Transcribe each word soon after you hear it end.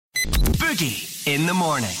Boogie in the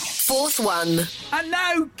morning. Fourth one. And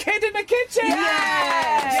now, Kid in the Kitchen!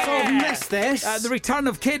 Yes! Oh, missed this. The return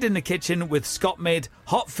of Kid in the Kitchen with Scott made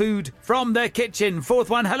hot food from the kitchen. Fourth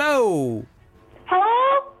one, hello.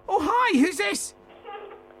 Hello? Oh, hi, who's this?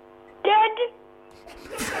 Did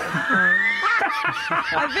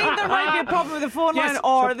I think there might be a problem with the phone Yes. line,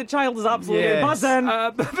 or the child is absolutely Yes.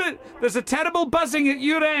 buzzing. There's a terrible buzzing at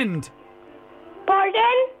your end.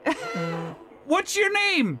 pardon? What's your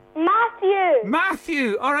name? Matthew.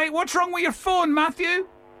 Matthew. All right, what's wrong with your phone, Matthew?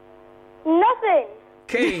 Nothing.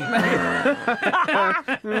 Okay.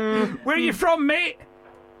 Where are you from, mate?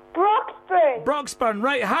 Broxburn. Broxburn.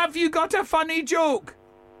 Right, have you got a funny joke?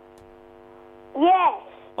 Yes.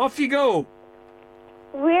 Off you go.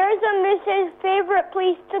 Where's a moose's favourite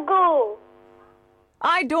place to go?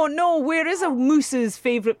 I don't know. Where is a moose's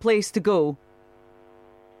favourite place to go?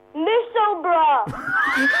 Mooselbra.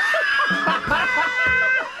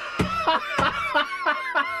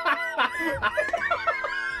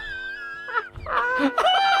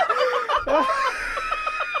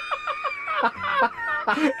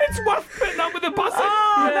 It's worth putting up with the buzzing.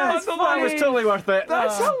 that's That funny. That was totally worth it.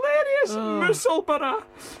 That's hilarious. Musselburgh.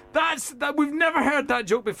 That we've never heard that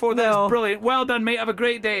joke before. That's No. brilliant. Well done, mate. Have a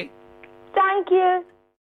great day. Thank you.